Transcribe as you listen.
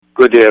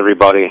Good day,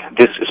 everybody.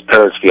 This is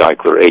Peretz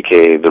Eichler,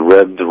 a.k.a. the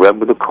Reb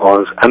with the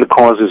cause, and the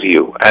cause is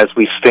you, as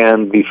we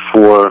stand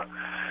before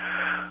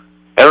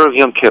Erev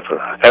Yom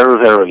Kippur,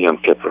 Erev Yom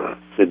Kippur,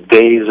 the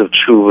days of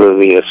Tshuva,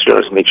 the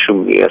Esers,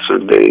 Mechum, the Eser,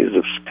 days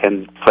of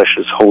 10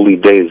 precious holy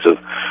days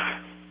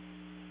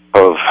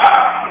of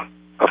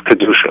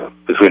Kedusha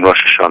between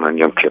Rosh Hashanah and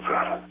Yom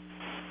Kippur.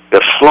 They're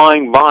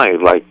flying by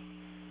like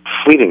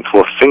fleeting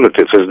to our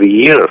fingertips as the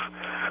year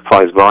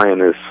flies by,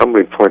 and as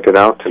somebody pointed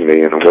out to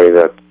me in a way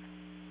that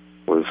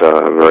was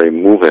very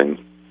moving,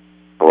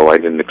 although I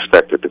didn't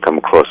expect it to come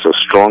across so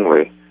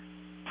strongly,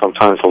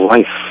 sometimes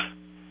life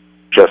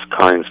just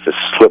kinds to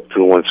slip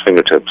through one's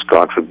fingertips,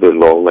 God forbid,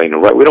 lo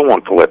aleinu, right? We don't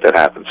want to let that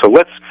happen. So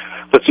let's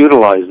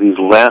utilize these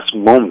last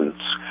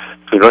moments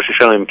between Rosh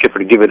Hashanah and Yom Kippur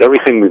to give it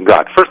everything we've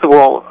got. First of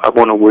all, I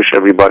want to wish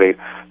everybody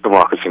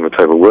democracy in the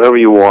table. Wherever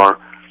you are,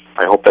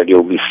 I hope that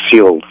you'll be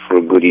sealed for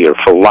a good year,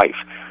 for life,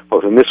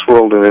 both in this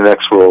world and the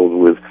next world,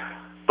 with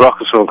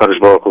brachos from Kadosh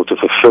Baruch Hu to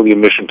fulfill your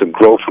mission, to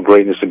grow for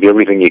greatness, to be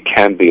everything you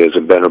can be as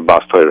a ben or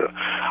bas Torah.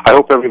 I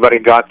hope everybody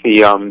got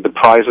the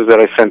prizes that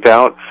I sent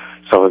out.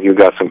 Some of you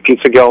got some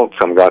pizza geld,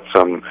 some got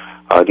some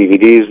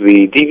DVDs.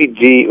 The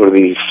DVD or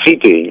the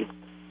CD,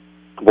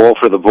 Ball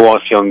for the Boss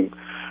Young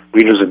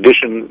Reader's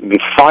Edition, the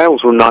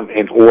files were not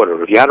in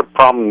order. If you had a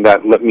problem with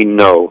that, let me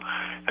know,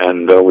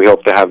 and we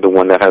hope to have the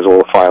one that has all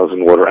the files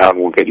in order out,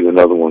 and we'll get you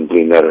another one,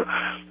 Blenetter.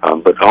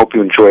 But I hope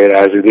you enjoy it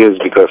as it is,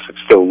 because it's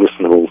still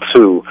listenable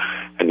too,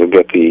 and you'll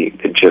get the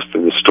gist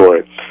of the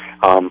story.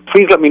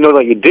 Please let me know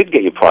that you did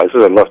get your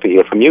prizes. I'd love to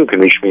hear from you. You can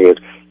reach me at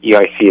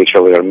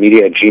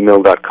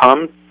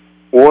eichlrmedia@gmail.com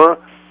or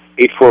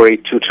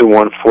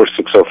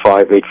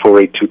 848-221-4605,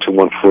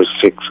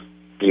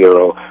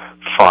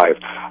 848-221-4605.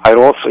 I'd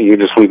also, you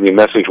just leave me a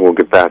message and we'll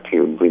get back to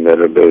you,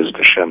 Blenetter Be'ez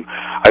Hashem.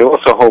 I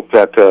also hope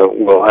that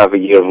we'll have a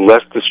year of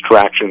less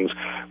distractions,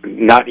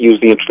 not use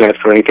the internet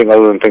for anything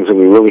other than things that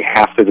we really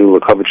have to do.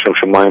 We'll cover Shem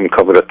Shemayim,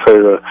 cover the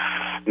Torah,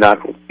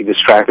 not be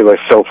distracted by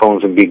cell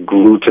phones and be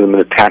glued to them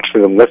and attached to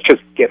them. Let's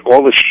just get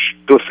all the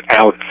stuff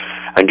out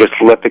and just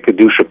let the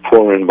Kedusha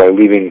pour in by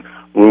leaving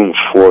room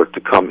for it to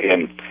come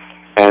in.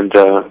 And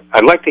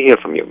I'd like to hear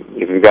from you.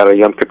 If you've got a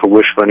Yom Kippur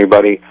wish for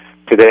anybody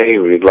today,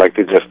 or you'd like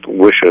to just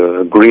wish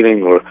a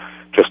greeting, or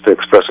just to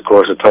express a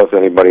course of thought to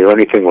anybody or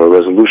anything, or a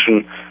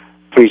resolution,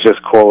 please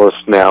just call us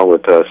now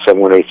at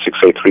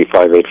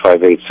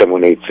 718-683-5858,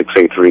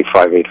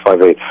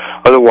 718-683-5858.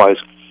 Otherwise,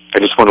 I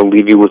just want to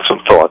leave you with some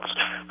thoughts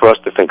for us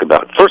to think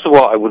about. First of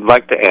all, I would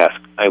like to ask,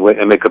 I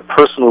make a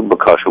personal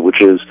bakasha, which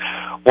is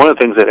one of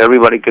the things that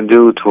everybody can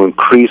do to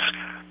increase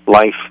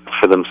life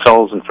for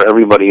themselves and for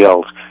everybody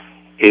else,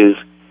 is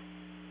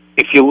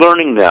if you're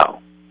learning now,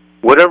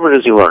 whatever it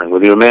is you're learning,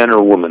 whether you're a man or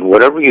a woman,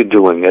 whatever you're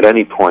doing at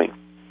any point,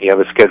 you have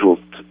a schedule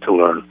to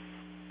learn,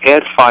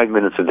 add 5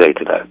 minutes a day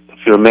to that.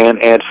 If you're a man,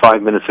 add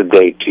 5 minutes a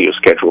day to your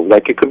schedule.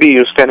 Like it could be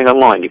you're standing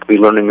online, you could be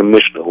learning a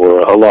Mishnah or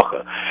a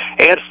Halacha.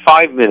 Add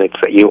 5 minutes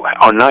that you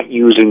are not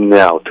using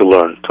now to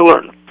learn.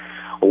 A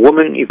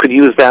woman, you could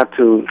use that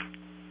to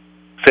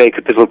say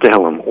K'tifel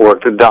Tehillim, or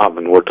to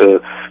daven, or to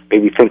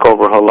maybe think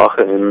over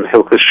Halacha in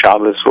Hilchos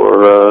Shabbos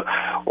or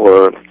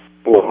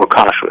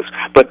Kashrus.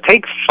 But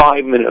take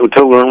 5 minutes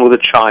to learn with a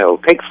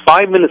child. Take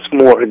 5 minutes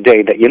more a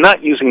day that you're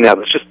not using now.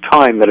 That's just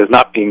time that is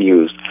not being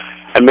used,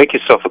 and make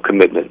yourself a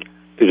commitment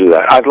to do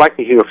that. I'd like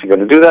to hear if you're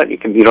going to do that. You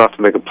don't have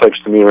to make a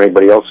pledge to me or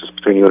anybody else. It's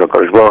between you and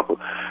Kadosh Baruch Hu.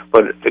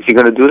 But if you're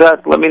going to do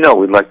that, let me know.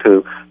 We'd like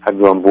to have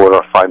you on board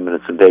our 5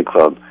 minutes a day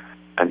club.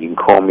 And you can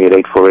call me at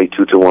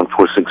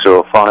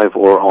 848-221-4605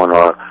 or on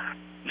our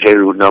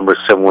J-Root number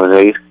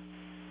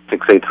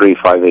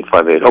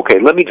 718-683-5858. Okay,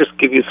 let me just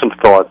give you some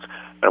thoughts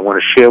I want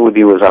to share with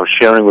you as I'm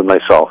sharing with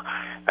myself.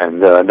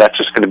 And that's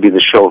just going to be the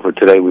show for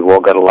today. We've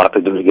all got a lot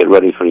to do to get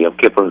ready for Yom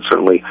Kippur, and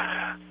certainly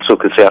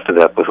Sukkot after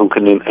that. But who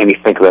can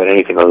think about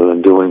anything other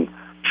than doing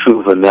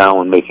tshuva now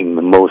and making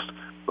the most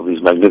of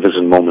these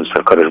magnificent moments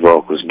that Kadosh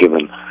Baruch Hu has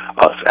given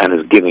us and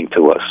is giving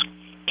to us?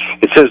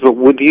 It says, but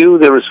with you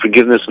there is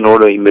forgiveness in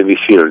order you may be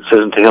feared. It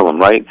says in Tehillim,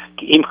 right?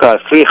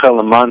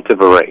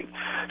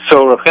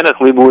 So Rav Chenech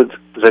Leibowitz,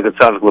 Zecher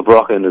Tzadik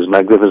L'Bracha, in his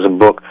magnificent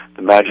book,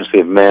 The Majesty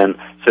of Man,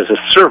 says a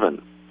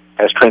servant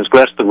has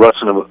transgressed the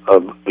ratzon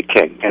of the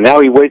king, and now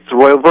he waits the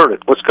royal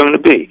verdict. What's going to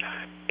be?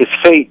 His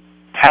fate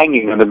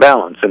hanging in the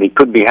balance, and he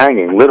could be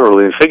hanging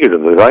literally and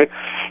figuratively, right?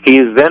 He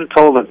is then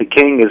told that the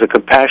king is a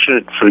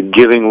compassionate,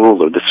 forgiving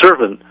ruler. The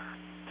servant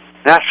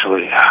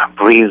naturally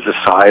breathes a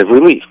sigh of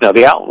relief. Now,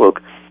 the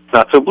outlook is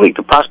not so bleak.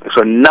 The prospects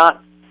are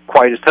not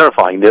quite as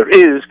terrifying. There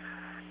is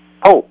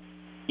hope.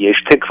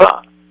 Yesh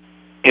tikva.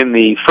 In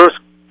the verse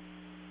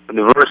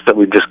that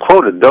we just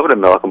quoted, David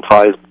HaMelech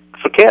implies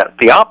fakir,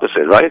 the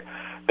opposite, right?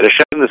 That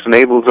Hashem, this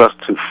enables us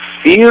to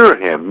fear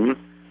Him.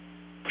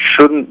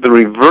 Shouldn't the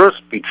reverse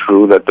be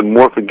true, that the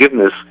more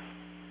forgiveness,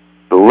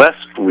 the less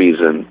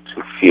reason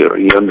to fear?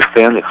 You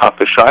understand? The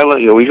Chafetz Shaila,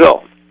 here we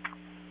go.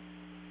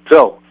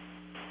 So,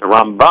 the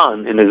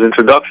Ramban, in his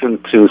introduction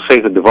to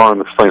Sefer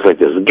Devarim, explains like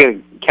this.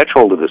 Again, catch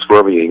hold of this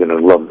wherever you're going to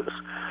love this.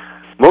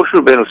 Moshe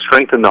Rabbeinu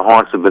strengthened the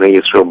hearts of Bnei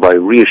Yisrael by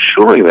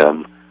reassuring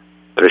them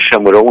that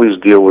Hashem would always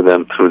deal with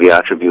them through the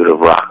attribute of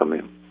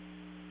Rachamim.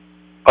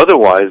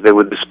 Otherwise, they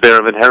would despair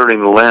of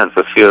inheriting the land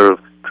for fear of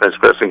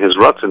transgressing His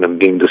Ratzon and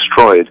being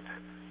destroyed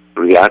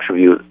through the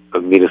attribute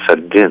of Midas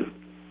Hadin.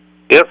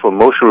 Therefore,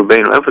 Moshe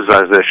Rabbeinu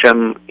emphasized that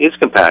Hashem is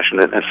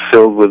compassionate and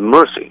filled with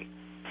mercy.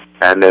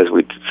 And as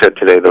we said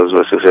today, those of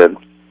us who said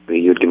the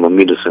Yud Gimel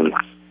Midas and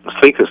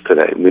Maslikas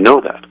today, we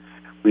know that.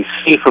 We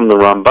see from the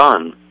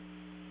Ramban,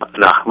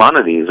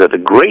 Nachmanides, that the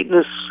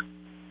greatness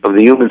of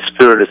the human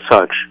spirit is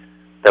such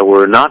that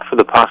were it not for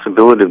the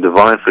possibility of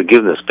divine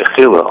forgiveness,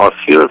 Bechila, our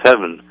fear of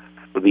heaven,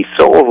 would be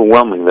so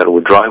overwhelming that it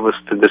would drive us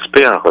to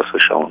despair, Chas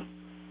v'Shalom,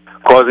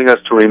 causing us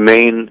to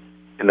remain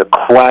in the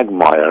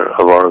quagmire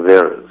of our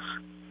averas.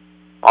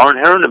 Our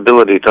inherent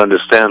ability to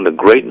understand the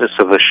greatness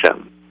of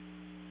Hashem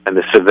and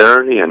the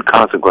severity and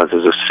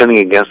consequences of sinning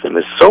against Him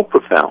is so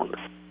profound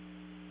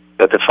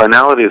that the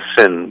finality of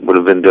sin would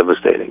have been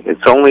devastating.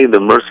 It's only the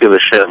mercy of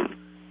Hashem.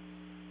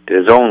 It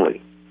is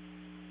only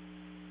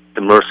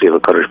the mercy of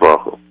HaKadosh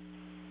Baruch Hu,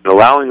 and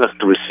allowing us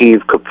to receive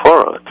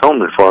kapara,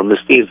 atonement for our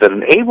misdeeds, that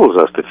enables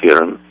us to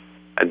fear Him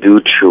and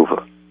do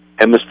tshuva,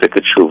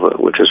 emistika tshuva,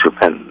 which is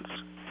repentance.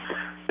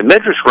 The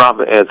Medrash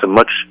Rabbah adds a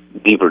much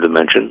deeper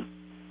dimension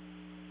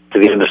to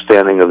the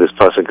understanding of this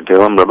pasuk in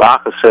Tehillim. Rabbi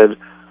Acha said,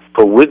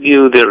 "For with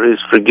you there is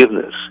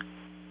forgiveness.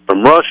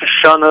 From Rosh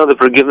Hashanah, the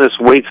forgiveness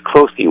waits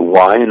close to you.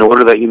 Why? In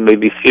order that you may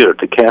be feared,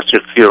 to cast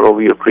your fear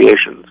over your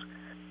creations."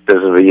 Says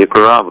in Vayikra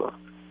Rabbah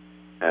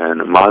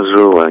and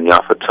Mazru and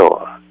Yafa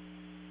Torah.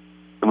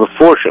 The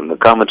Meforshim, the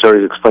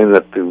commentaries explain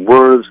that the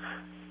words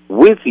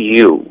 "with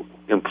you"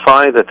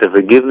 imply that the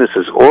forgiveness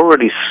is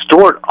already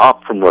stored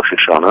up from Rosh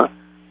Hashanah,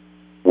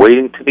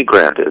 waiting to be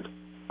granted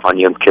on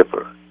Yom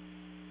Kippur.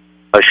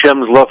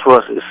 Hashem's love for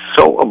us is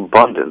so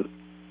abundant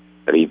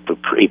that He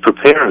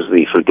prepares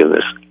the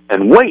forgiveness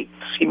and waits.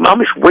 He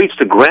mamish waits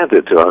to grant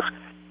it to us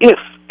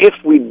if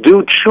we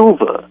do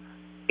tshuva.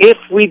 If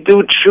we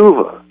do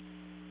tshuva.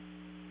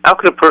 How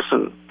could a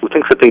person who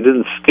thinks that they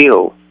didn't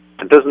steal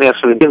and doesn't ask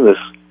for forgiveness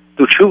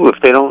do tshuva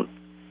if they don't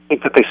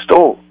think that they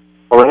stole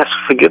or ask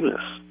for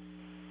forgiveness?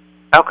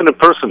 How can a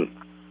person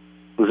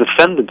who's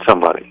offended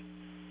somebody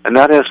and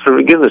not ask for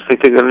forgiveness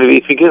think they're going to be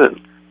forgiven?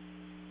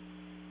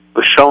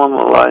 V'shalom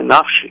alai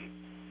nafshi.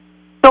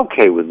 It's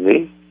okay with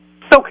me.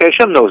 It's okay.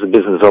 Hashem knows the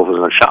business opens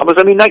on Shabbos.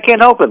 I mean, I can't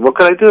help it. What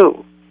can I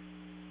do?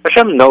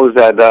 Hashem knows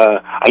that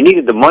I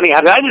needed the money. I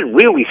didn't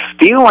really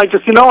steal. It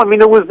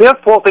was their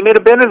fault. They made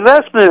a bad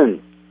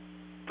investment.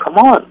 Come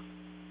on.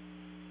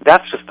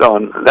 That's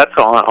on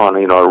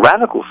a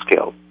radical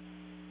scale.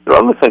 There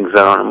are other things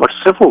that are on a much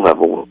simple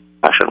level of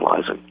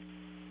rationalizing.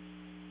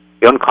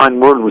 The unkind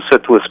word was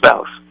said to a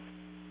spouse.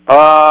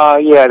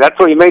 Yeah, that's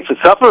what you made for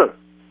supper?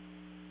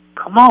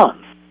 Come on.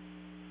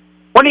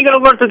 When are you going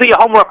to learn to do your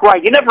homework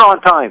right? You're never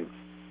on time.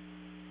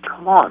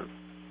 Come on.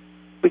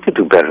 We can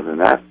do better than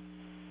that.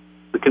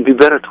 We can be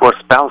better to our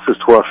spouses,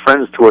 to our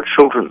friends, to our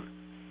children,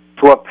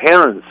 to our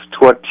parents,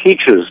 to our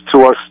teachers,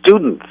 to our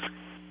students,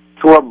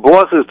 to our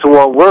bosses, to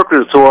our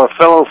workers, to our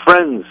fellow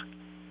friends,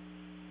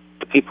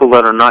 to people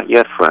that are not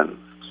yet friends.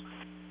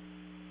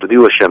 With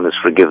you, Hashem, is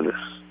forgiveness.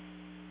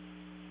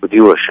 With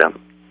you, Hashem.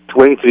 It's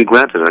waiting to be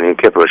granted on Yom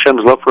Kippur.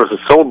 Hashem's love for us is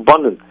so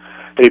abundant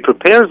that He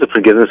prepares the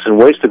forgiveness and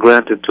waits to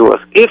grant it to us.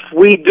 If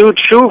we do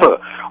tshuva,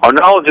 our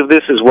knowledge of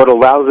this is what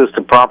allows us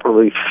to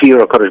properly fear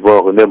HaKadosh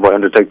Baruch Hu and thereby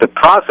undertake the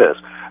process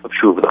of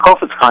tshuva. The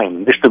Chofetz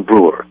Chaim, Mishnah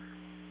Brewer,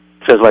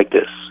 says like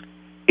this.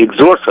 He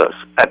exhorts us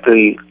as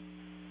the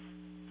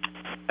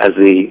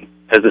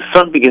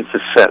sun begins to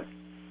set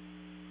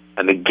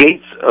and the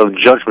gates of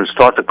judgment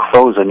start to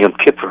close on Yom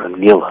Kippur and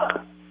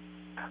Nila.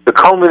 The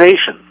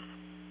culmination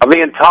of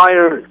the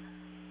entire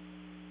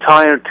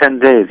 10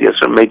 days,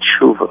 Yisrael made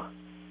tshuva.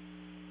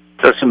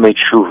 Yisrael made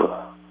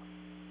tshuva.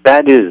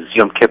 That is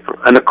Yom Kippur.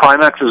 And the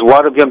climax is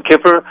what of Yom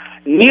Kippur?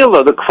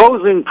 Nila, the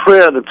closing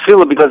prayer, the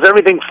tefillah, because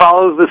everything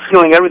follows the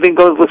sealing. Everything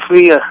goes with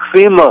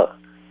chima.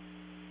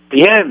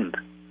 The end,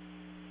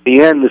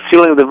 the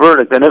sealing of the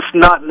verdict. And if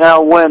not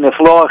now, when? If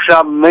lo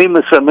achshav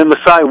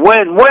mimasai,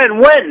 when?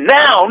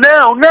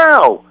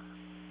 Now!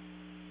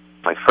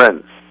 My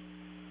friends,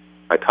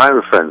 my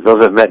Torah friends,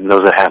 those I've met and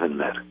those I haven't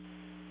met.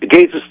 The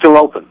gates are still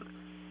open.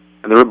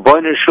 And the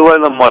Rebbeinu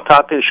Shalom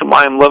Matatin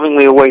Shemayim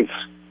lovingly awaits.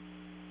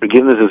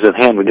 Forgiveness is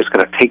at hand. We're just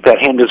going to take that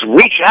hand, just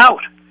reach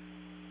out.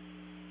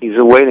 He's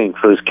awaiting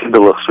for His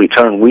Kinderluch's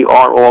return. We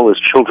are all His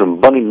children.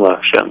 Banim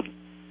LaHashem.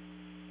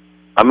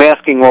 I'm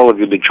asking all of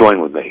you to join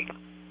with me.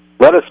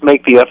 Let us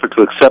make the effort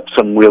to accept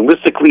some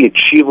realistically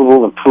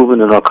achievable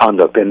improvement in our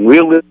conduct. And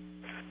realism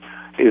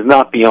is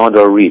not beyond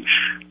our reach.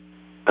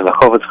 And the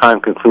Chofetz Chaim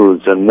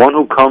concludes, and one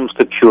who comes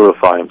to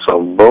purify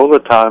himself, Bo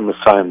L'Tar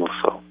Messiah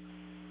Moso,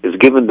 is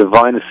given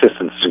divine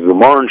assistance to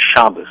Gemara and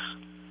Shabbos,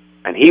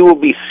 and he will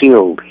be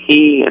sealed.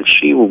 He and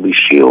she will be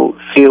sealed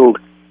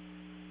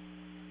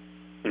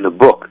in the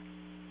book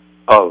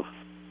of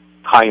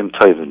Chaim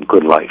Tovim,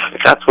 good life.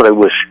 That's what I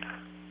wish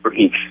for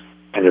each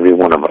and every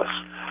one of us.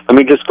 Let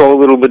me just go a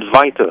little bit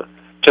weiter.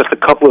 Just a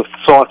couple of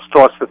thoughts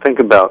to think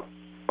about.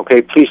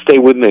 Okay, please stay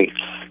with me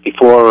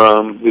before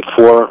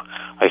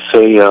I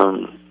say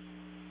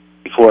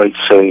before I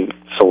say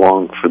so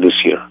long for this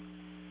year,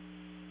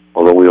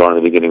 although we are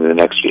in the beginning of the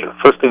next year.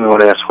 First thing we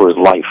want to ask for is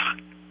life.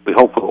 We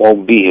hope we'll all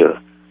be here,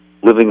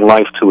 living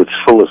life to its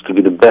fullest, to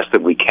be the best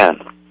that we can.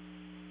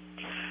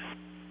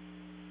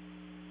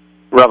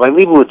 Rabbi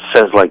Leibowitz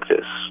says like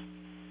this.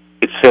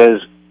 It says,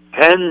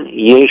 "Pen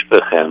yesh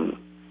bechem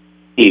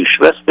ish."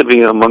 Lest there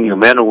be among you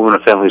man or woman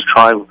of families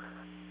tribe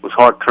whose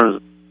heart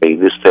turns away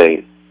this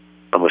day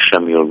from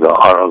Hashem your God,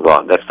 our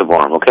God. That's the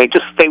bottom. Okay,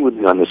 just stay with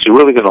me on this. You're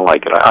really going to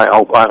like it.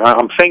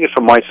 I'm saying it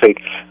for my sake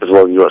as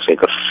well as your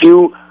sake. A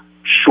few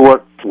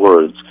short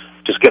words.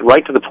 Just get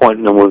right to the point,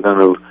 and then we're going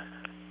to,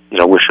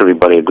 wish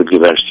everybody a good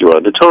Givesh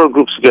Yora. The Torah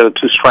groups together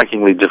two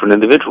strikingly different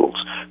individuals.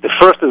 The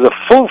first is a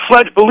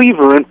full-fledged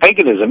believer in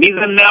paganism. He's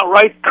an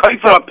outright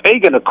kaifer, a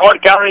pagan, a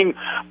card-carrying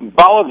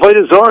Baal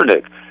Avodah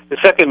Zornik. The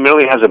second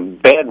merely has a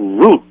bad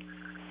root.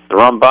 The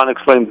Ramban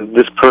explained that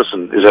this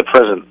person is at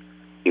present.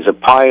 He's a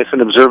pious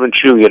and observant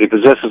Jew, yet he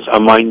possesses a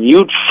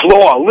minute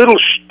flaw, a little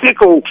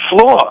shtickle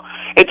flaw.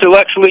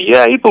 Intellectually,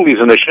 yeah, he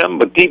believes in Hashem,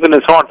 but deep in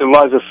his heart there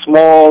lies a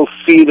small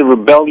seed of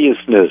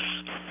rebelliousness.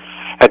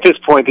 At this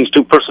point, these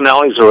two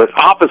personalities are at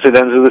opposite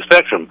ends of the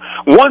spectrum.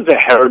 One's a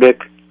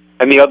heretic,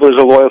 and the other is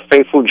a loyal,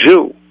 faithful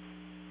Jew.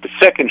 The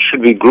second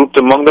should be grouped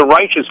among the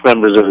righteous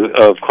members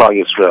of Klal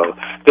Yisrael.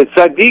 The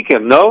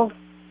tzaddikim, no?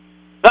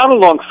 Not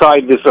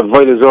alongside this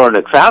Avodah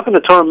Zornik. So how can the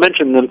Torah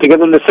mention them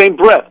together in the same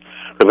breath?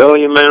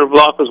 Rebellion Meir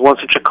Block was once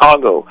in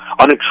Chicago,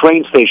 on a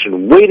train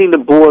station, waiting to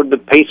board the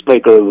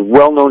pacemaker of a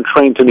well-known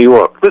train to New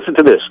York. Listen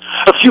to this.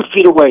 A few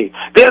feet away,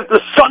 there's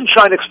the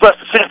Sunshine Express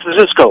to San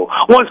Francisco.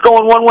 One's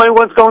going one way,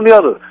 one's going the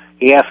other.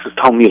 He asked his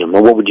Talmidim,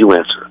 well, what would you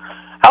answer?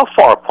 How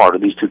far apart are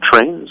these two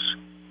trains?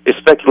 It's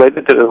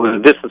speculated that there was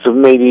a distance of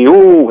maybe, 8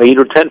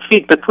 or 10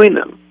 feet between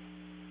them.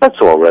 That's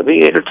all, Rebbe,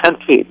 8 or 10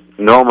 feet.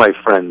 No, my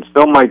friends,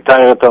 no, my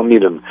Torah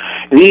Talmidim.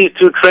 These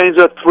two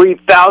trains are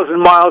 3,000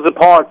 miles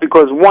apart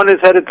because one is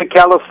headed to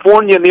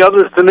California and the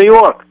other is to New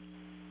York.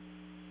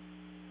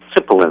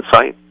 Simple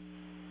insight.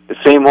 The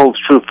same holds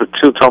true for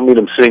two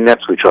Talmidim sitting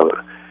next to each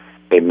other.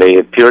 They may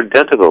appear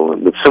identical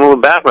with similar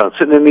backgrounds,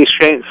 sitting in these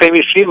same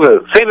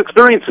yeshiva, same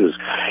experiences.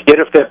 Yet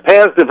if their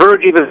paths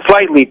diverge even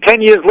slightly,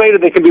 10 years later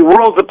they can be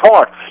worlds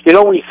apart.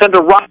 When you send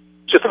a rocket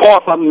just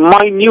off a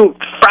minute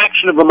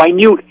fraction of a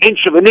minute inch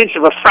of an inch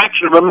of a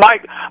fraction of a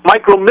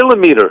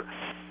micromillimeter,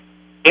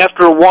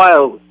 after a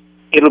while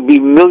it'll be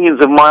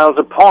millions of miles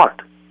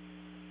apart.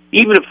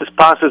 Even if this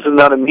process is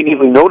not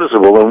immediately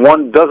noticeable and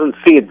one doesn't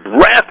see a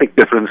drastic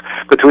difference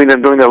between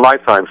them during their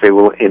lifetimes, they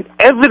will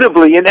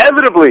inevitably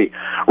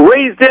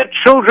raise their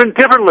children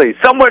differently.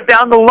 Somewhere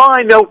down the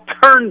line, they'll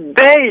turn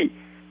day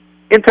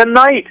into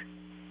night.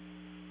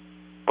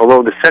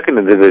 Although the second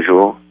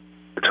individual,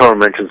 the Torah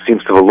mentions,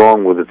 seems to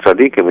belong with the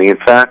tzaddikim, he in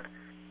fact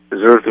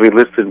deserves to be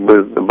listed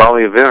with the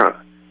Bali Avera.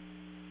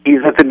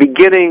 He's at the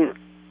beginning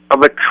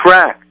of a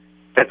track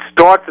that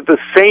starts at the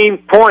same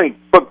point,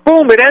 but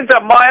boom, it ends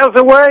up miles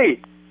away.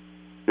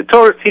 The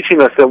Torah is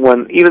teaching us that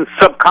when, even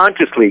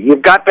subconsciously,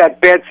 you've got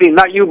that bad seed,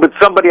 not you, but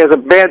somebody has a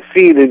bad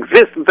seed that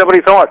exists in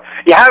somebody's heart.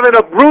 You haven't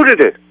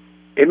uprooted it.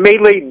 It may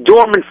lay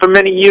dormant for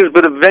many years,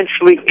 but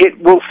eventually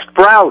it will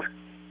sprout.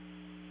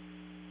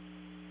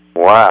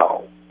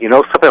 Wow.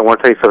 Something, I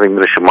want to tell you something,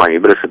 Mr. Shemai, you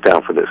better sit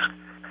down for this.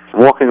 I'm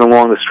walking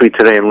along the street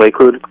today in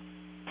Lakewood,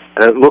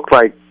 and it looked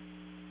like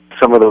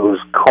some of those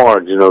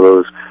cards,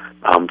 those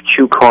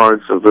cue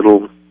cards of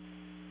little,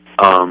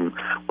 what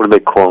do they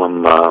call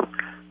them?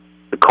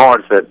 The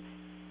cards that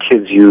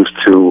kids use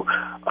to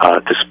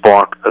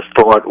spark a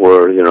thought,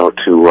 or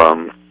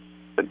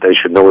that they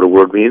should know what a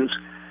word means.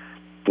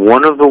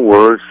 One of the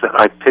words that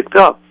I picked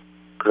up,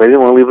 because I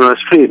didn't want to leave it on the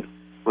street,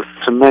 was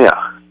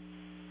Sameach.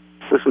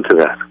 Listen to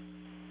that.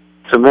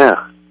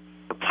 Sameach,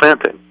 the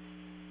planting.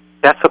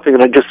 That's something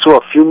that I just saw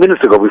a few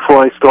minutes ago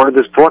before I started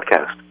this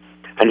broadcast.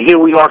 And here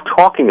we are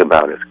talking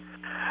about it.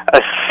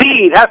 A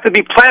seed has to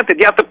be planted.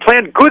 You have to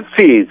plant good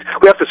seeds.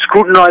 We have to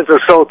scrutinize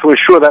ourselves to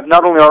ensure that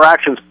not only our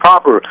actions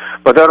proper,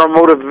 but that our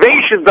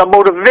motivations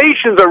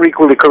are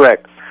equally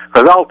correct.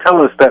 Because I'll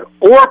tell us that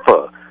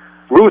Orpah,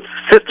 Ruth's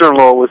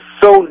sister-in-law, was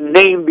so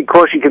named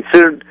because she's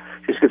considered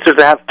to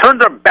have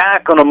turned her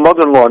back on her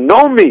mother-in-law,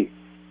 Naomi.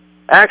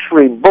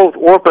 Actually, both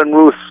Orpah and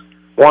Ruth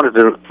wanted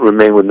to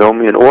remain with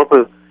Naomi, and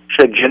Orpah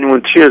shed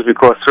genuine tears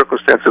because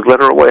circumstances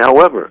led her away.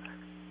 However,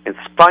 in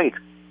spite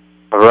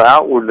of her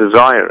outward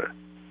desire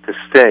to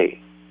stay,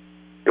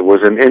 there was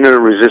an inner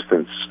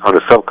resistance on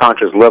a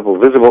subconscious level,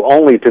 visible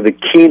only to the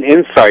keen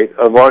insight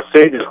of our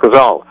sages,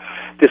 Chazal.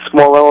 This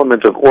small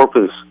element of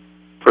Orpah's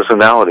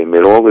personality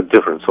made all the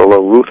difference.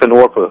 Although Ruth and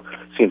Orpah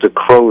seemed to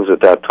crows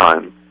at that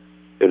time,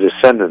 their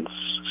descendants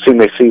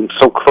seemed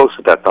so close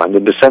at that time.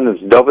 Their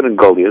descendants, David and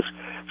Goliath,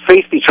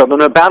 faced each other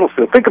on a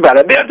battlefield. Think about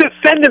it. Their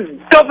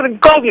descendants, David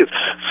and Goliath,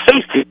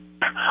 faced each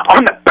other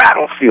on the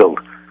battlefield.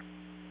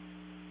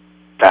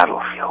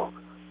 Battlefield.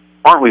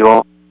 Aren't we all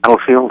on the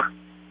battlefield?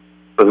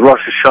 With Rosh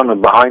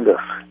Hashanah behind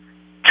us.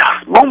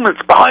 Just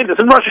moments behind us,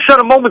 and Rosh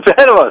Hashanah moments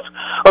ahead of us,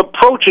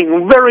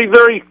 approaching very,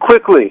 very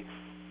quickly.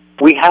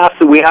 We have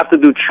to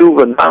do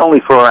tshuva not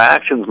only for our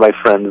actions, my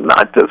friends,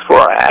 not just for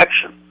our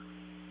actions.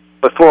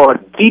 but for our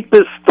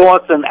deepest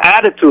thoughts and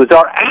attitudes,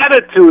 our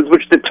attitudes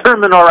which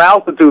determine our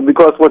altitude,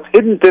 because what's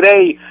hidden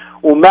today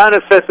will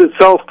manifest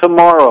itself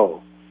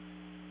tomorrow.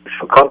 You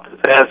shall come to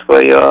pass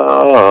by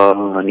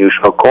and you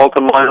shall call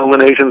to mind all the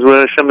nations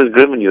where Hashem has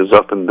driven you,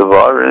 Zakim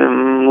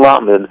Devarim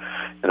Lamed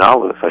and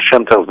Aleph.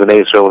 Hashem tells the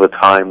Israel of the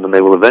time when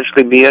they will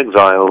eventually be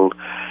exiled,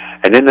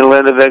 and in the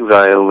land of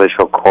exile they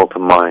shall call to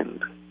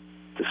mind.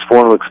 This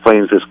formula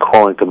explains this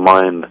calling to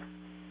mind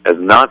as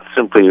not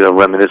simply a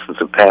reminiscence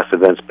of past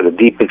events, but a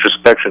deep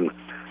introspection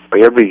by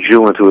every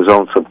Jew into his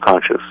own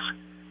subconscious.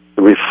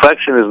 The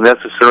reflection is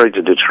necessary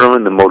to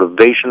determine the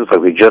motivations,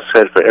 like we just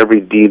said, for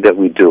every deed that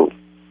we do.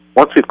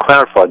 Once we've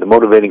clarified the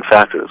motivating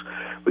factors,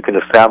 we can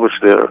establish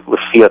their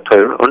L'Fiat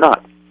Torah or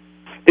not.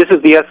 This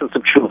is the essence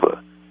of tshuva.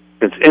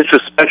 It's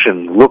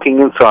introspection,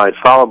 looking inside,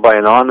 followed by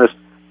an honest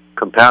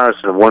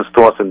comparison of one's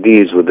thoughts and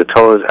deeds with the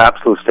Torah's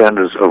absolute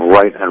standards of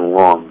right and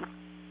wrong.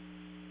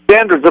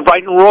 Standards of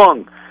right and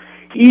wrong.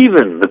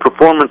 Even the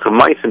performance of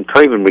mice and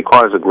tovim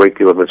requires a great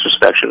deal of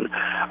introspection.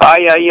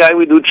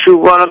 We do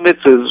tshuva on our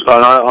mitzvahs,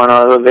 on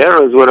our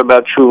errors. What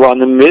about tshuva on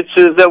the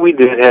mitzvahs that we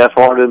did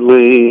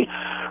half-heartedly?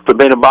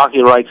 Rabbeinu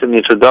Bachya writes in the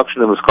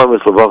introduction of his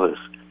Kovis Levavos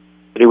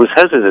that he was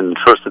hesitant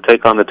at first to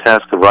take on the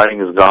task of writing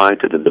his guide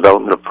to the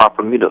development of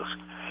proper midos,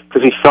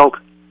 because he felt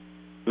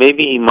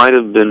maybe he might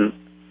have been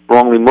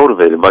wrongly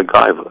motivated by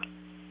gaiva.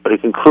 But he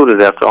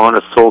concluded after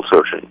honest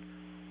soul-searching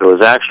there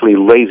was actually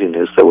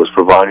laziness that was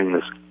providing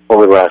this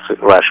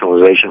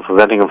over-rationalization,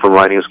 preventing him from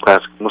writing his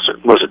classic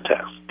Musar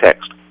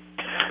text.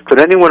 Could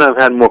anyone have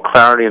had more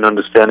clarity and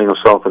understanding of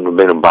self than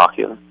Rabbeinu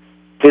Bachya?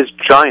 His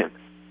giant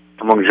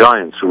among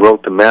giants who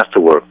wrote the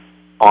masterwork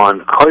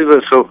on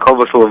Kovis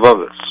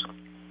Levavos.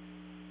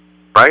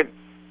 Right?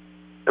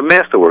 The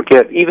masterwork,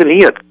 yet even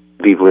he had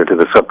deeply into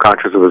the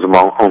subconscious of his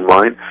own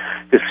mind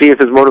to see if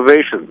his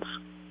motivations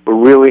were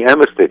really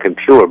emistic and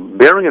pure,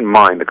 bearing in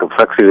mind the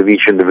complexity of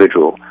each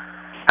individual.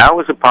 How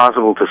is it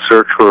possible to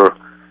search for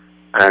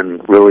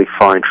and really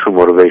find true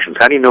motivations?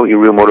 How do you know what your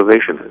real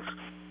motivation is?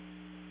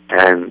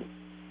 And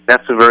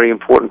that's a very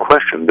important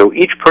question. Though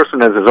each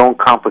person has his own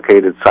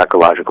complicated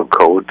psychological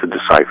code to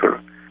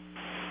decipher,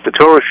 the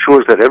Torah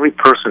assures that every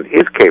person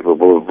is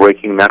capable of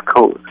breaking that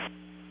code.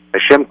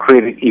 Hashem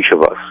created each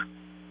of us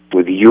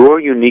with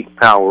your unique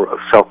power of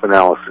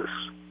self-analysis.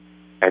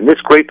 And this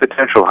great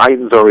potential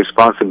heightens our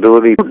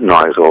responsibility to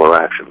scrutinize all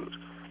our actions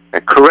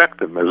and correct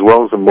them, as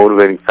well as the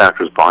motivating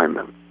factors behind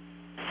them.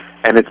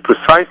 And it's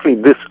precisely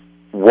this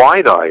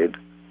wide-eyed,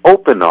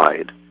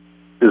 open-eyed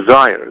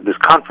desire, this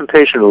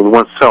confrontation with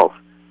oneself,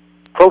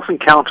 close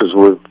encounters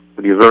with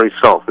your very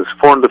self, this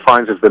form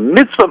defines as the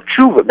mitzvah of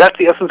tshuva. That's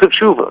the essence of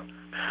tshuva.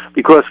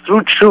 Because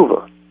through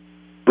tshuva,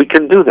 we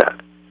can do that.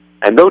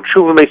 And though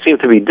tshuva may seem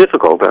to be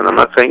difficult, and I'm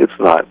not saying it's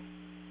not,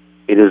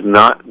 it is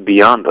not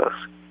beyond us.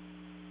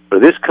 For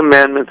this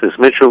commandment, this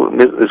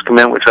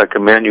commandment which I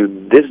command you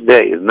this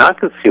day is not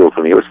concealed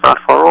from you, it's not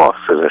far off,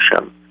 says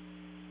Hashem.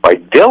 By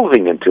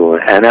delving into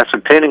it and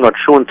ascertaining our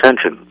true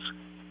intentions,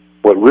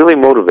 what really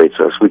motivates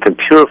us, we can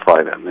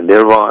purify them and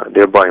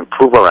thereby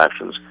improve our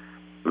actions,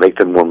 make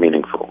them more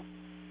meaningful.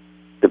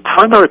 The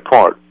primary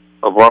part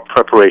of our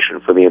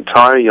preparation for the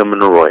entire Yom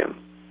HaNoroyim,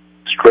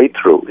 straight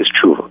through, is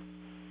tshuva.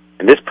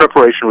 And this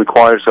preparation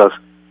requires us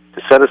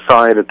to set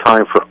aside a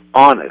time for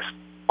honest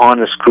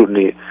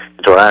scrutiny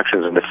into our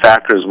actions and the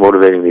factors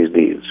motivating these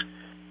deeds.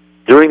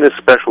 During this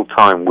special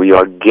time, we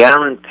are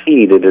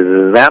guaranteed, it is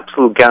an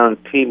absolute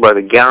guarantee by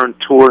the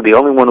guarantor, the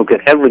only one who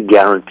can ever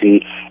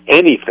guarantee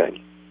anything,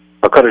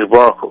 HaKadosh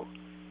Baruch Hu.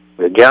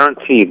 We are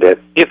guaranteed that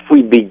if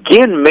we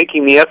begin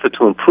making the effort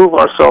to improve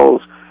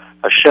ourselves,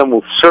 Hashem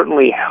will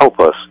certainly help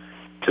us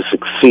to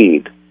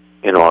succeed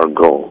in our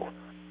goal.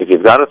 If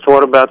you've got a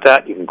thought about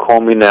that, you can call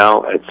me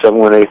now at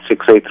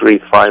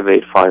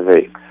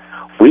 718-683-5858.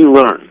 We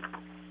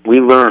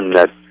learn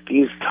that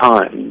this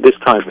time is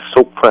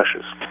so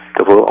precious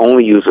if we'll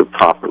only use it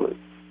properly.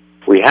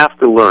 We have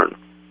to learn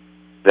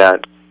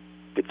that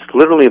it's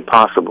literally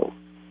impossible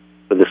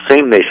for the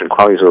same nation,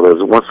 Klal Yisrael, that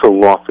was once so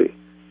lofty,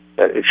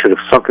 that it should have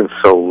sunken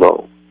so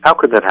low. How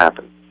could that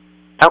happen?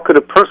 How could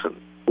a person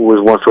who was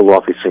once so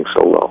lofty sink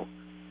so low?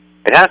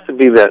 It has to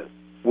be that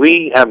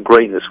we have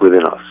greatness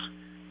within us,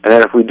 and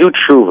that if we do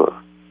tshuva,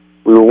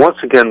 we will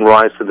once again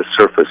rise to the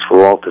surface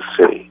for all to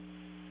see.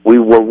 We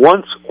were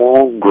once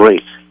all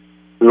great.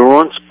 We were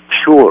once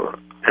pure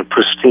and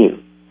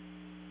pristine.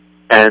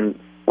 And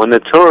when the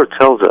Torah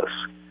tells us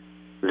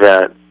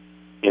that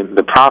in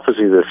the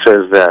prophecy that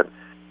says that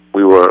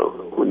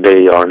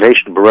they are a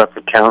nation bereft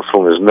of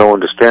counsel and there's no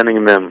understanding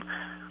in them,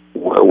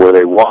 were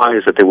they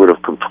wise that they would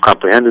have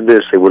comprehended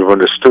this, they would have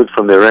understood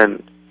from their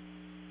end.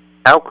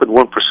 How could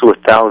one pursue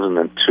 1,000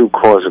 and two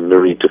cause a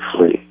myriad to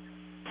flee?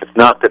 It's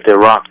not that their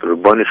rock, the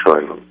Rebbeinu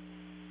Shalom,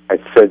 had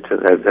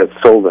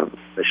sold them,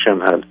 Hashem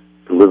had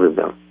delivered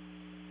them.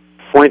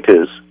 The point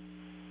is,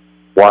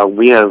 while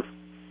we have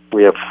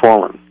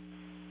fallen,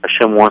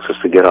 Hashem wants us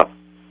to get up.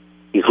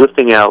 He's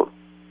lifting out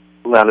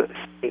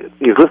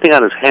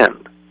his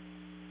hand,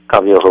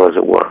 Kaviyachol, as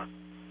it were,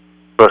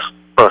 for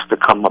us to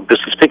come up.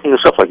 Just he's picking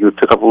us up like you would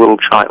pick up a little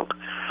child.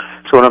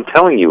 So what I'm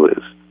telling you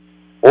is,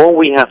 all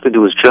we have to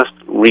do is just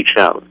reach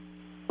out.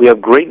 We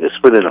have greatness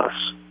within us.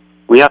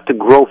 We have to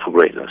grow for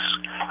greatness.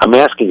 I'm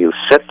asking you,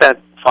 set that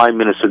 5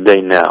 minutes a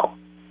day now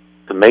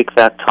to make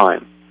that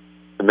time,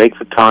 to make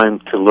the time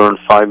to learn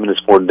 5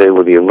 minutes more a day,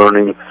 whether you're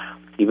learning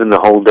even the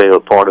whole day or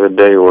part of the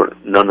day or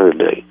none of the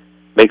day.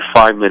 Make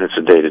 5 minutes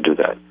a day to do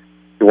that.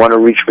 If you want to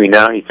reach me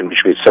now, you can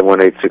reach me at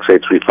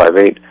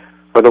 718-683-58.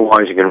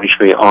 Otherwise, you can reach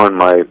me on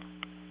my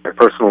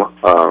personal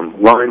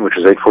line, which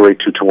is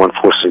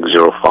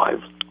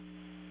 848-221-4605.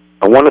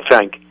 I want to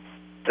thank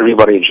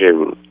everybody at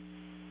J-Root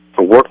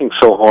for working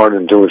so hard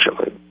and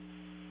diligently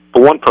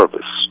for one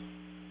purpose: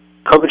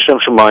 Kavod Shem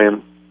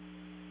Shemayim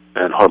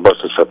and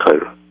Harbasa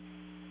Satira.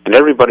 And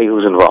everybody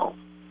who's involved,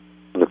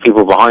 from the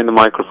people behind the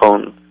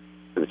microphone,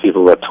 to the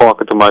people that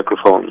talk at the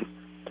microphone,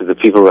 to the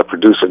people that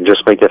produce it and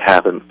just make it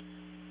happen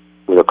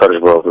with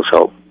HaKadosh Baruch Hu's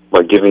help,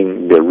 by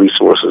giving their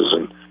resources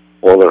and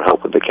all their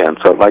help that they can.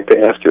 So I'd like to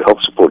ask you to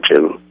help support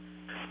J-Root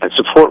and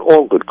support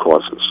all good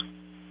causes.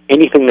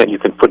 Anything that you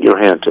can put your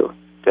hand to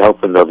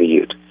help another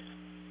Yid.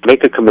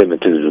 Make a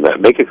commitment to do that.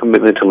 Make a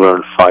commitment to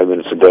learn 5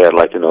 minutes a day. I'd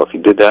like to know if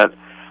you did that.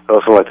 I'd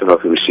also like to know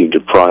if you received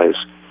your prize.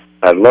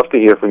 I'd love to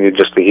hear from you,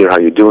 just to hear how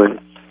you're doing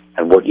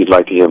and what you'd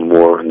like to hear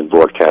more in the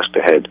broadcast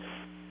ahead.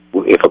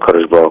 If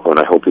HaKadosh Baruch Hu, and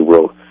I hope He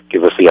will,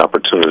 give us the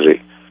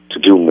opportunity to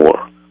do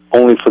more,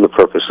 only for the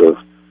purpose of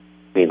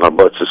being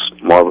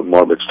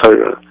Marbet's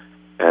Torah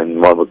and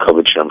Marbet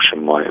Kavod Shem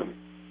Shemayim.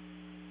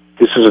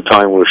 This is a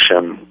time where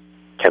Shem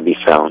can be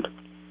found.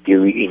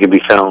 He can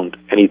be found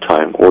any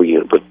time, all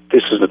year, but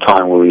this is the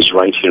time where He's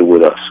right here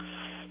with us.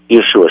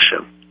 Yeshua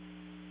Hashem.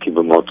 Keep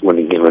him out when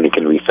he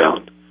can be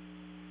found.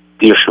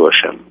 Yeshua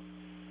Hashem.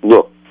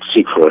 Look,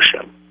 seek for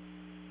Hashem.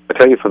 I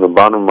tell you from the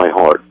bottom of my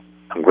heart,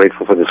 I'm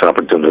grateful for this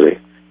opportunity,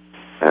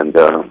 and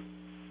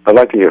I'd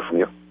like to hear from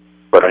you,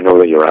 but I know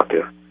that you're out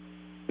there.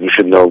 You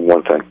should know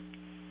one thing.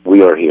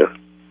 We are here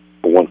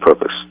for one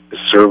purpose: to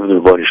serve the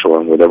Rebbeinu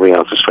Shalom with every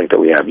ounce of strength that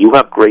we have. You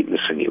have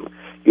greatness in you.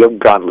 You have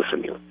godless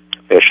in you.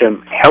 May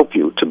Hashem help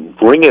you to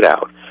bring it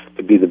out,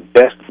 to be the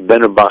best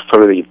Ben Bas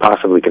Torah that you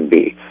possibly can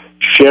be.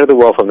 Share the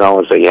wealth of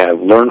knowledge that you have.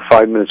 Learn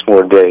 5 minutes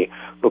more a day.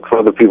 Look for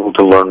other people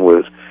to learn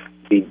with.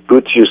 Be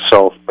good to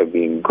yourself by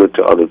being good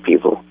to other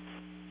people.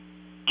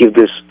 Give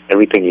this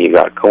everything you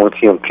got. Go into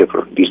Yom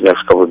Kippur these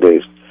next couple of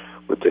days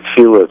with the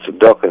tefillah,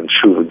 tzedakah, and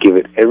tshuva. Give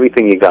it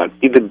everything you got.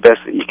 Be the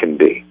best that you can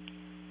be.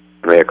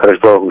 May HaKadosh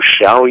Baruch Hu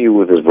shower you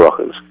with His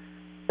brachas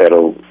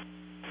that'll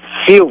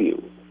seal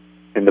you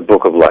in the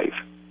book of life,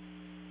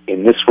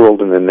 in this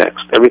world and the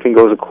next. Everything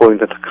goes according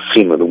to the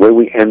Kasima, the way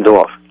we end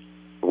off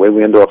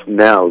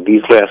now,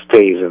 these last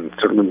days, and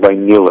certainly by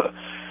Nila.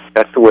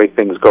 That's the way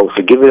things go.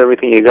 So give it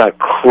everything you got.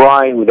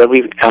 Cry with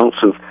every ounce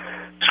of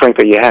strength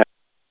that you have.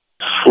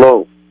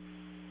 Slow.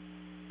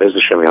 There's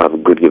the Shem. You'll have a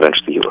good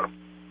Givenchy to you.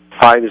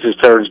 Hi, this is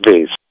Peretz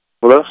Days.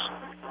 With us?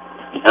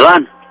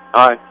 Elan.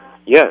 Hi.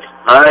 Yes.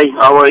 Hi,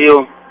 how are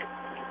you?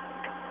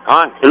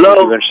 Hi. Hello.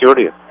 Givenchy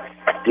audio.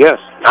 Yes.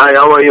 Hi,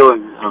 how are you?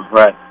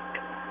 Right.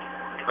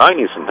 Hi,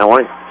 Nisan. How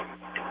are you?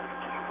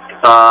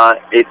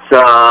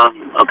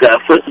 Okay,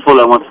 first of all,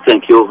 I want to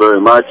thank you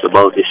very much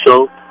about the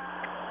show,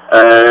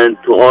 and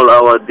to all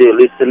our dear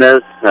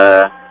listeners,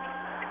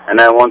 and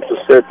I want to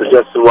say to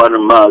just one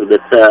remark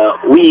that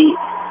we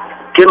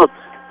cannot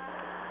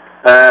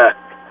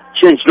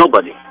change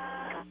nobody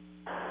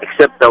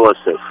except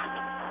ourselves.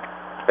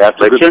 That's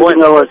a good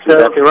point.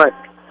 Exactly right.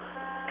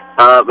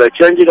 By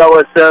changing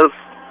ourselves,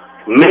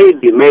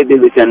 maybe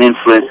we can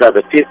influence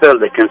other people.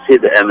 They can see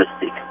the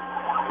MST.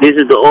 This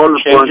is the whole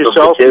point of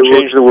the you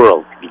change the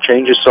world. You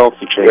change yourself,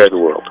 you change the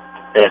world.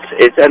 Yes,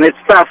 it's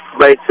tough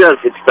by itself.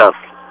 It's tough,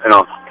 you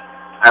know.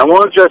 I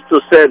want just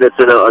to say that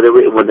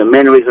the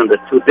main reason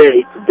that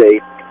today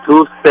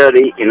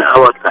 2:30 in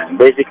our time,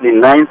 basically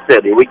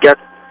 9:30, we got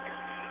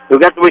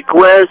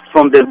requests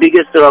from the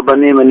biggest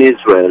rabbanim in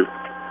Israel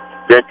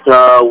that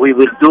we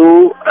will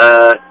do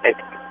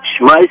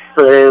Shema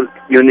Israel,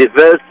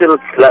 universal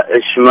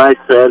Shema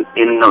Israel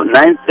in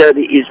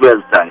 9:30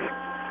 Israel time.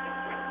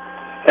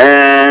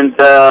 And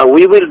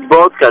we will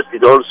broadcast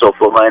it also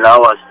from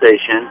our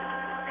station.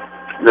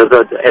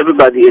 That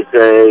everybody is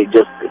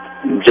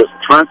just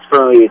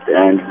transfer it,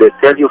 and they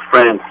tell your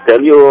friends,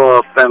 tell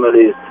your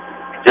families,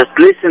 just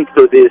listen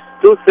to this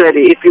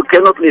 2:30. If you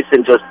cannot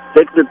listen, just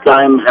take the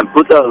time and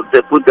put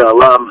the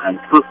alarm and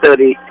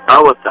 2:30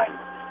 our time.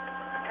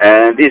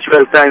 And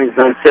Israel time is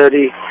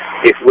 9:30.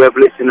 If we have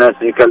listeners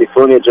in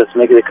California, just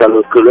make the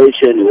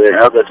calculation. We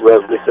have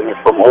listeners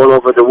from all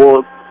over the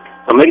world.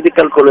 So make the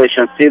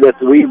calculation, see that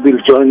we will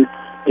join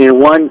in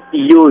one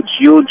huge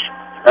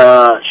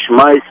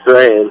Shema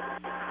Israel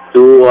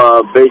to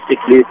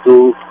basically to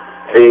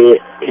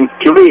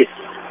increase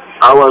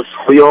our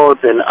zchuyot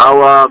and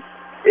our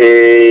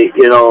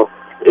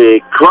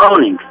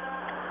crowning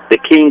the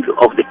King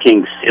of the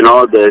Kings,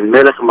 the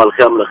Melech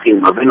Malchei Malachim,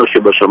 Avinu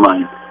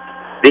Shebashamayim.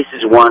 This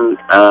is one.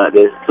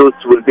 It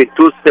will be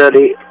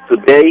 2:30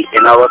 today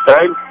in our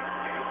time.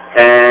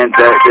 And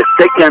the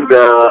second,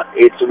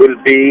 it will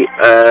be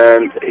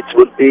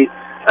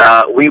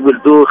we will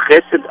do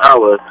Chesed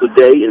hour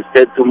today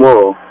instead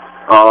tomorrow,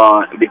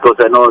 because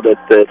I know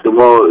that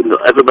tomorrow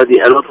everybody,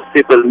 a lot of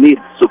people need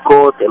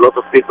Sukkot, a lot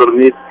of people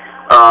need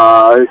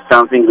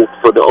something that's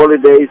for the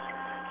holidays.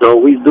 So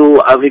we do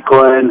Avi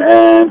Cohen,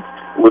 and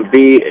will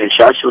be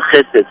Shah Shel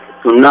Chesed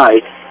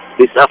tonight,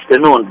 this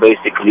afternoon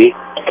basically,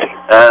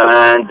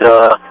 and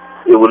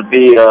it will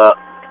be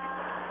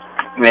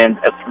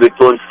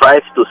between 5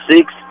 to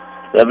 6.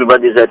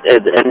 Everybody that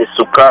had any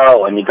sukkah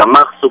or any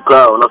gamach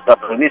sukkah or not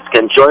something like this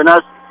can join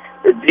us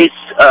this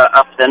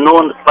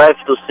afternoon, 5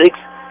 to 6.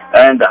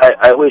 And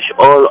I wish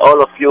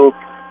all of you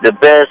the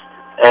best,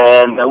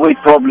 and we'll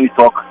probably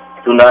talk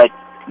tonight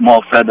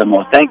more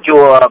furthermore. Thank you,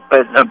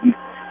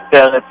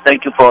 Peretz.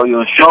 Thank you for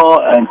your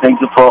show, and thank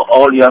you for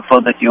all your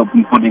effort that you've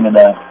been putting in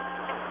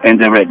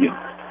the radio.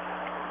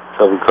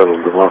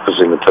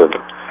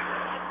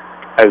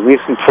 As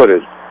Nissen put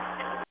it,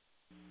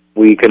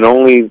 we can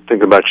only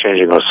think about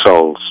changing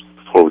ourselves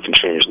before we can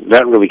change them.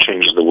 That really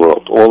changes the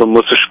world. All the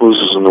mussar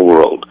schmoozes in the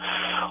world,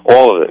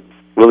 all of it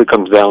really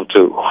comes down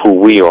to who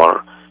we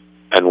are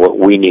and what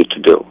we need to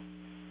do.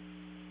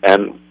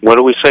 And what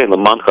do we say?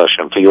 L'mancha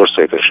Hashem, for your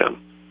sake, Hashem.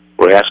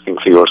 We're asking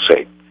for your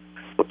sake.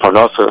 For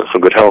parnasa, for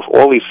good health,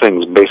 all these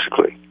things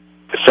basically,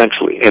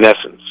 essentially, in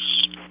essence,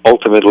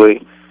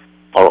 ultimately,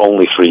 are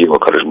only for you,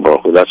 HaKadosh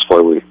Baruch Hu. That's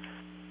why we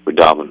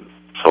daven.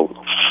 For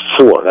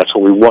that's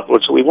what we want.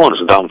 What's what we want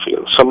is a daven for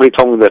you. Somebody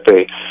told me that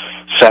they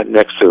sat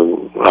next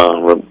to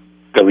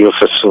Gabriel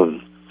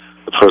Sassoon,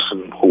 the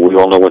person who we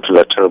all know went through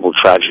that terrible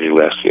tragedy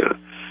last year.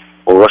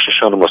 Well, Rosh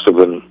Hashanah must have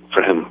been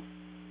for him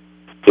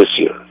this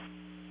year.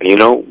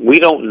 And we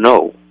don't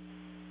know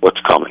what's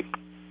coming.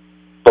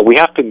 But we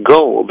have to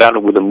go about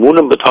it with a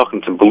munah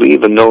b'tachon, to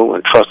believe and know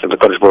and trust that the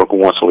Kadosh Baruch Hu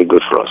wants only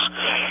good for us.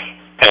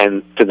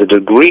 And to the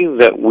degree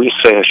that we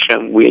say,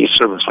 Hashem, we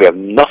servants, we have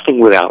nothing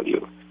without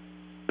you.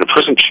 And a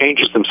person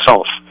changes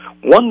himself.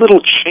 One little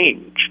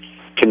change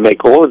can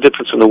make all the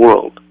difference in the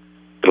world.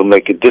 It'll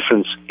make a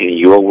difference in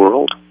your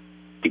world,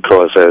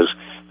 because as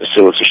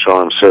Mesilas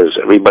Yesharim says,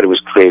 everybody was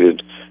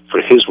created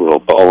for his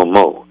world,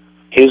 ba'olamo,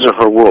 his or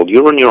her world.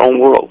 You're in your own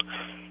world.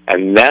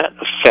 And that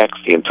affects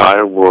the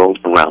entire world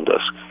around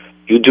us.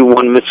 You do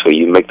one mitzvah,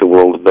 you make the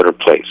world a better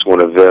place. One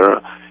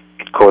avera,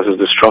 it causes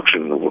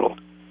destruction in the world.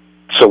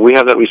 So we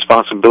have that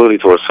responsibility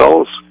to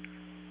ourselves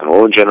and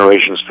all the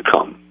generations to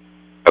come.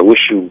 I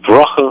wish you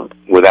bracha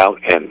without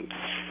end,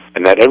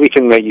 and that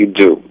everything that you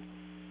do,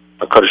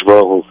 HaKadosh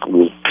Baruch Hu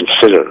will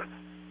consider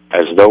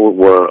as though it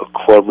were a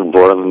korban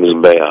brought on the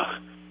Mizbeach,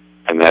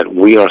 and that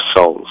we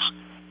ourselves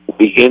will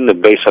be in the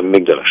Beis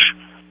HaMikdash,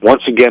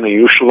 once again in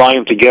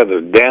Yerushalayim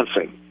together,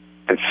 dancing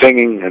and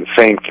singing and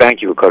saying,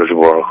 thank you, HaKadosh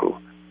Baruch Hu.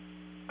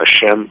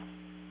 Hashem,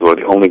 you are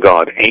the only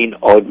God. Ein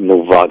od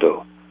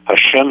milvado.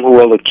 Hashem hu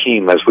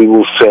Elokim, as we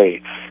will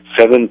say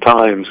 7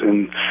 times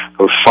in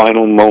those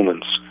final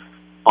moments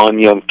on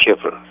Yom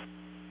Kippur,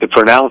 to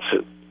pronounce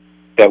it,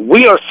 that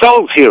we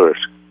ourselves hear it,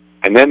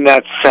 and then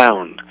that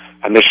sound,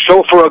 and the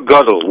shofar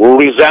gadol will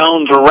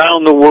resound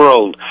around the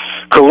world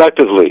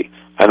collectively,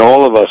 and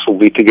all of us will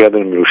be together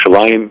in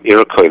Yerushalayim,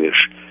 Ir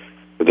HaKodesh,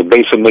 with the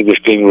Beis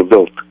HaMikdash being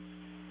rebuilt,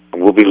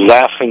 and we'll be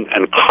laughing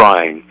and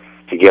crying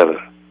together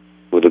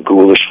with the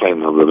ghoulish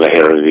flame of the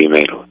Meher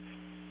V'Imenu.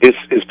 This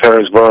is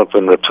Peretz Baruch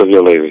and Reb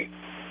Tuvia Levi,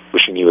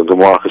 wishing you a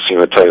Gemara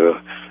Kasima Teva.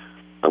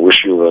 I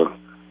wish you a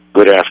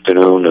good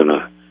afternoon and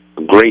a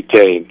great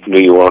day in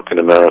New York and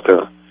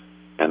America,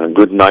 and a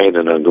good night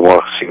and a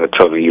Gemara Kasima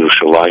Teva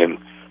Yerushalayim.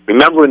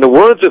 Remember, in the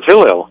words of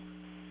Hillel,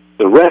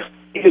 the rest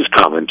is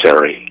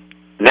commentary.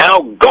 Now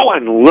go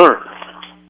and learn.